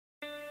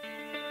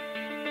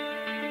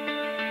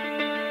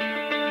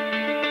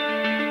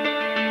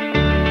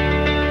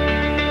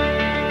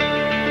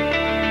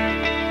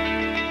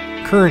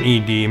current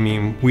ED, I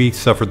mean, we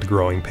suffered the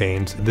growing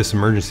pains. This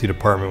emergency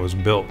department was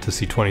built to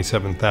see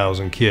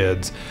 27,000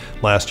 kids.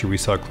 Last year we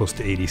saw close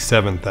to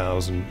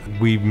 87,000.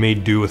 We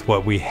made do with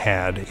what we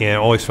had, and it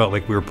always felt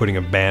like we were putting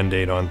a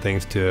Band-Aid on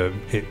things to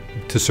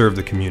serve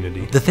the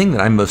community. The thing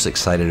that I'm most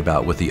excited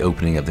about with the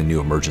opening of the new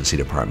emergency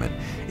department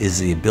is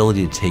the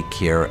ability to take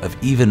care of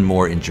even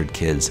more injured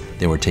kids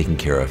than we're taking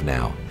care of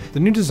now. The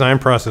new design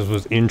process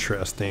was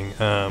interesting.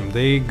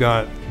 They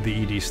got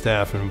the ED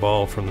staff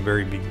involved from the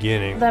very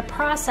beginning. The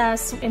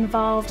process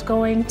involved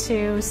going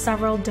to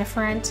several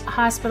different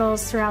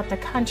hospitals throughout the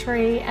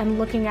country and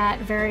looking at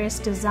various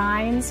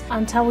designs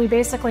until we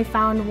basically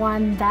found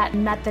one that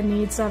met the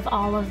needs of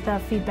all of the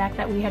feedback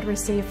that we had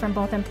received from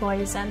both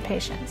employees and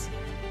patients.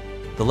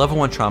 The Level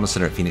 1 Trauma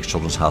Center at Phoenix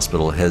Children's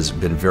Hospital has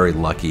been very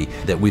lucky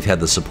that we've had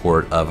the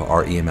support of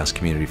our EMS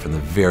community from the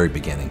very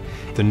beginning.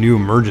 The new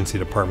emergency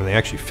department, they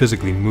actually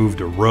physically moved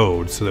a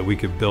road so that we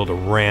could build a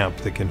ramp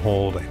that can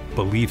hold, I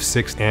believe,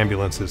 6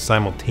 ambulances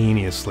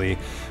simultaneously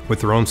with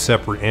their own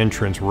separate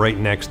entrance right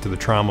next to the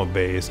trauma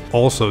bays.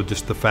 Also,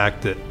 just the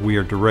fact that we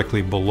are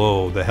directly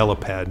below the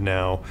helipad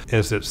now.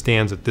 As it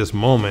stands at this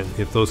moment,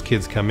 if those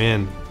kids come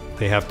in,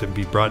 they have to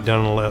be brought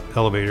down an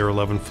elevator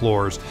 11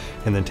 floors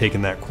and then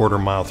taken that quarter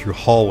mile through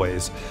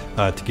hallways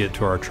to get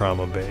to our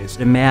trauma bays.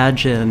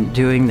 Imagine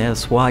doing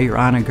this while you're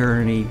on a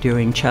gurney,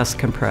 doing chest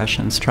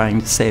compressions,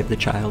 trying to save the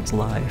child's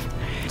life.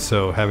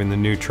 So having the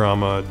new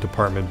trauma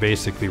department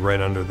basically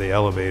right under the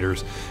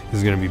elevators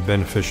is going to be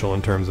beneficial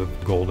in terms of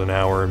golden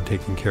hour and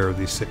taking care of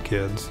these sick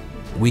kids.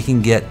 We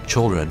can get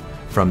children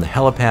from the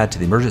helipad to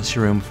the emergency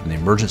room, from the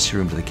emergency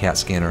room to the CAT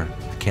scanner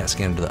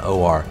to the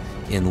OR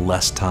in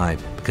less time,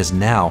 because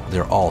now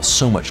they're all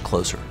so much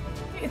closer.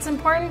 It's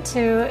important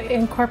to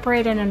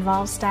incorporate and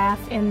involve staff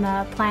in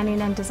the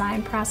planning and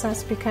design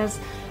process because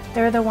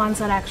they're the ones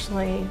that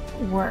actually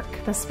work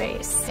the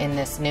space. In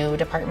this new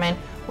department,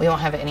 we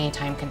won't have any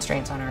time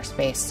constraints on our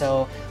space,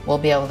 so we'll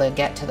be able to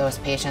get to those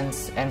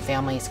patients and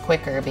families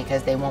quicker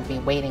because they won't be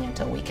waiting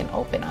until we can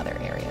open other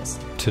areas.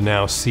 To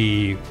now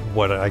see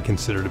what I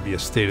consider to be a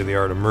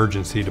state-of-the-art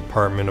emergency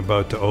department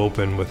about to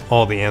open with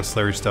all the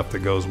ancillary stuff that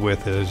goes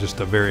with it is just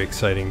a very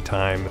exciting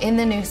time. In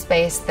the new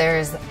space,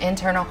 there's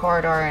internal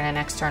corridor and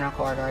an external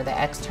corridor.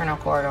 The external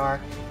corridor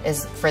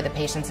is for the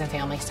patients and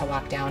families to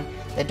walk down.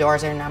 The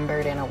doors are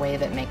numbered in a way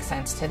that makes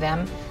sense to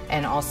them,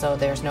 and also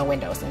there's no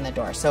windows in the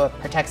door, so it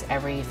protects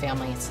every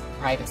family's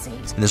privacy.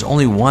 And there's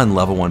only one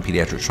Level 1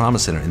 pediatric trauma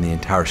center in the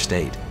entire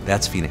state.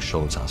 That's Phoenix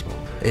Children's Hospital.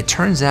 It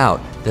turns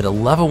out that a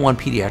Level 1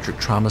 pediatric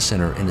trauma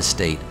center in the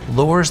state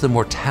lowers the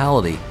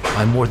mortality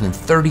by more than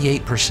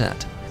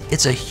 38%.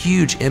 It's a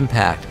huge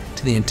impact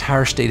to the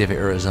entire state of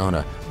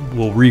Arizona.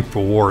 We'll reap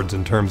rewards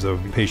in terms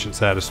of patient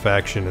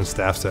satisfaction and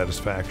staff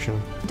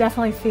satisfaction.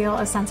 Definitely feel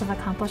a sense of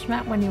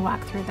accomplishment when you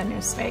walk through the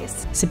new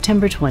space.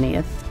 September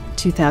 20th,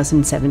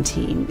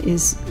 2017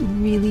 is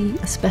really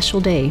a special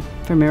day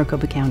for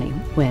Maricopa County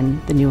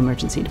when the new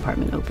emergency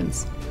department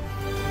opens.